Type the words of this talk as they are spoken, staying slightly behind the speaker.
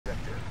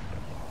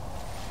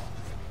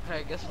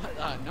Okay, guess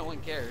what? No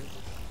one cares.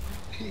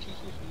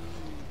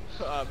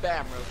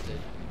 Bam, roasted.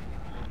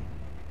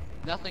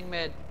 Nothing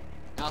mid.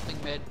 Nothing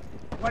mid.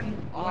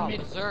 One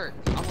mid. Berserk.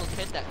 Almost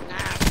hit that.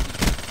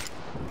 Nasty.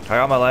 I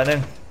got my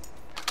lightning.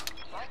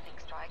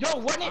 Yo,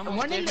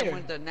 one in there.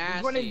 With the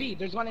There's one in B. nasty.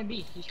 There's one in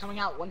B. He's coming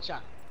out. One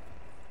shot.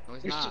 No,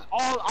 he's There's not.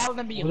 all of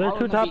them B. Well, all there's of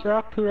two them top B.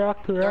 rock, two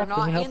rock, two They're rock. Can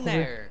you not help in me?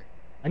 there.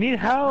 I need No,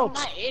 help.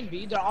 not in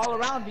B. They're all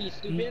around B.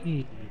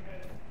 Stupid.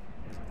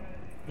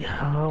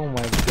 Yeah, oh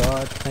my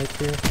god,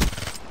 sniper.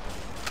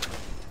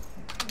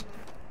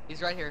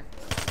 He's right here.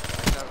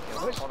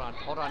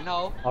 Hold on,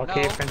 no.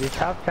 Okay, no. friend, you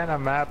top 10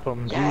 on map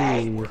him.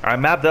 Yes. Jeez. I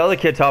mapped the other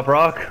kid top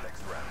rock.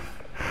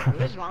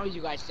 What is wrong with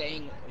you guys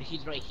saying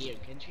he's right here?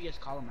 Can't you just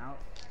call him out?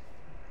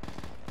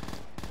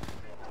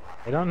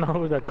 I don't know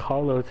who the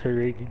callouts are.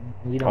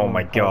 We don't Oh know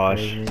my how gosh.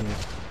 they mean.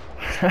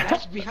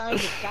 That's behind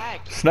the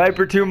back.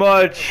 Sniper too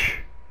much.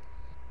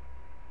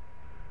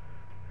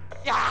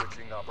 Yeah.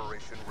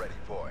 Operation ready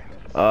point.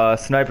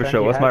 Sniper Friend, show.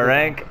 you What's my have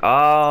it.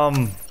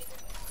 rank?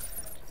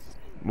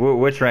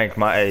 Which rank?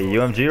 My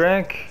UMG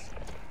rank?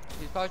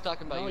 He's probably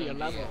talking about No, you. your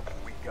level.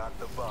 We got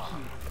the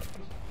bomb.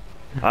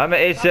 I'm at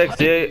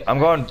H6D. I'm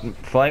going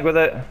flank with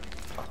it.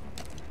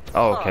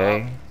 Oh,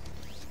 okay.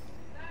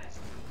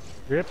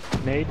 Rip,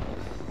 nade.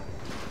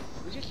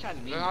 We're just trying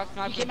to leave. They're not He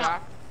sniping came back.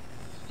 out.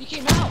 He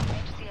came out.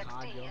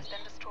 HCXD has been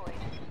destroyed.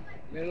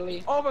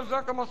 Literally. Oh,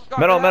 Berserk almost got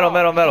Middle, down. middle,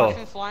 middle, middle.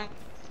 Watching flank.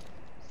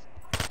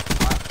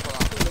 Hold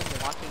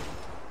on. Watching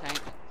tank.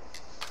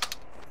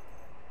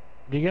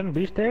 Do you get in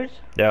B stairs?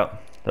 Yeah.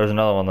 There's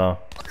another one though.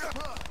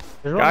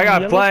 There's one I in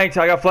got yellow. flanked.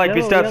 I got flanked. B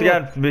Yellow, steps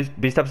yellow. again.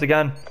 B steps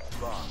again.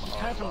 He's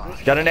kind of from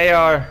this. Got an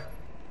AR.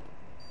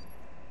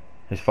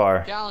 He's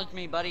far. Challenge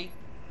me, buddy.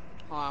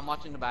 Hold on, I'm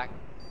watching the back.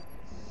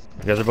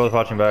 You guys are both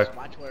watching back.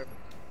 Watch where.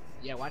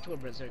 Yeah, watch where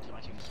Berserk's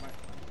watching. Smart.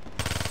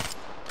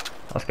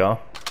 Let's go.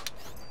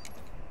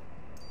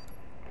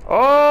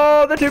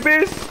 Oh, the two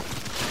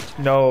piece.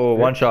 No,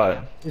 one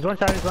shot. He's one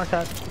shot, he's one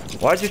shot.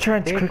 Why'd you try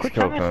and Hey, quick quit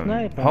scope trying to him,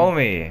 snipe him.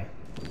 homie?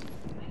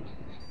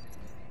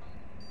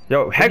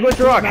 Yo, head you glitch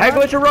a rock. please Head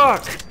not? glitch a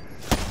rock.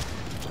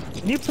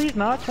 Can you please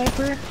not,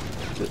 sniper?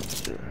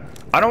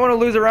 I don't want to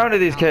lose a round to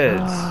these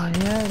kids. Oh,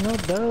 yeah, no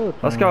doubt.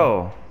 Let's man.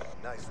 go.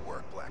 Nice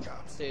work, Black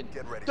Ops. Dude,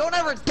 Get ready. don't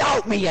ever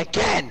doubt me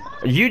again.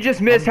 You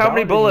just missed I'm how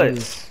many doubting you.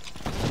 bullets?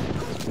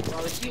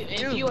 Well, if Dude,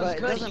 he was but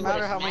it good, doesn't he matter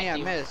would've how many I smacked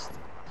you. missed.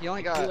 He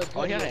only He got. was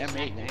Oh, he good, had he an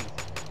would've M8. smacked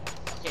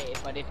Dang. Okay,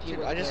 but if he Dude,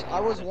 was I good, he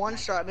was would've one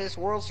smacked shot. This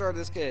world star.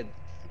 This kid.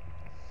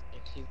 you.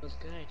 If he was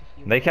good,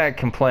 he They would've- can't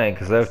complain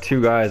because they have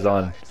two guys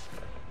on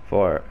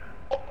for it.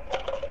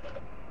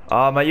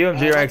 My UMG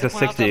I'd like rank's to a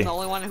point out that I'm 60. the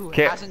only one who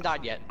Okay. hasn't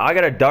died yet. I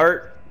got a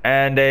dart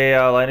and a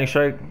lightning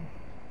strike.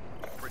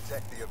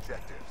 Protect the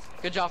objectives.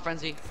 Good job,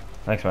 Frenzy.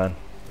 Thanks, man.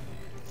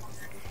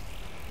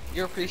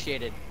 You're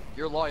appreciated.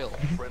 You're loyal.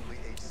 Friendly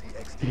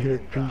HCXD. You're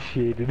inbound.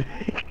 appreciated.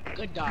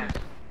 Good dog.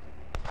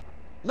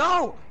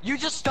 No, you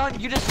just stunned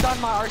my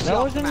RC That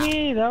off wasn't the map.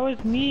 me, that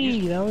was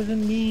me, that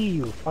wasn't me,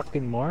 you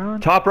fucking moron.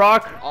 Top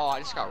rock. Oh, I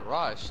just got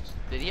rushed.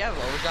 Did he have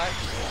overdrive?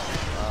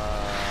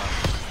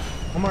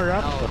 One more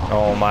up. No.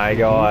 Oh my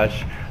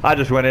gosh. I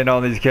just went in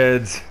on these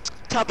kids.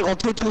 Topical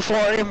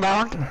 224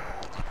 inbound.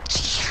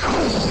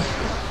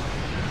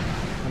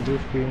 On blue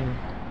screen.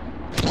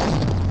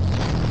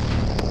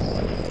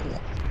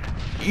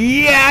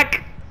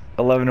 Yak!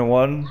 11 and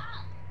 1.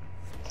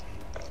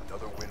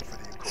 Another win for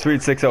the Incorporated.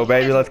 Sweet 6-0,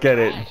 baby. Let's get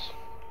it.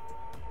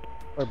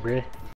 Or Brit.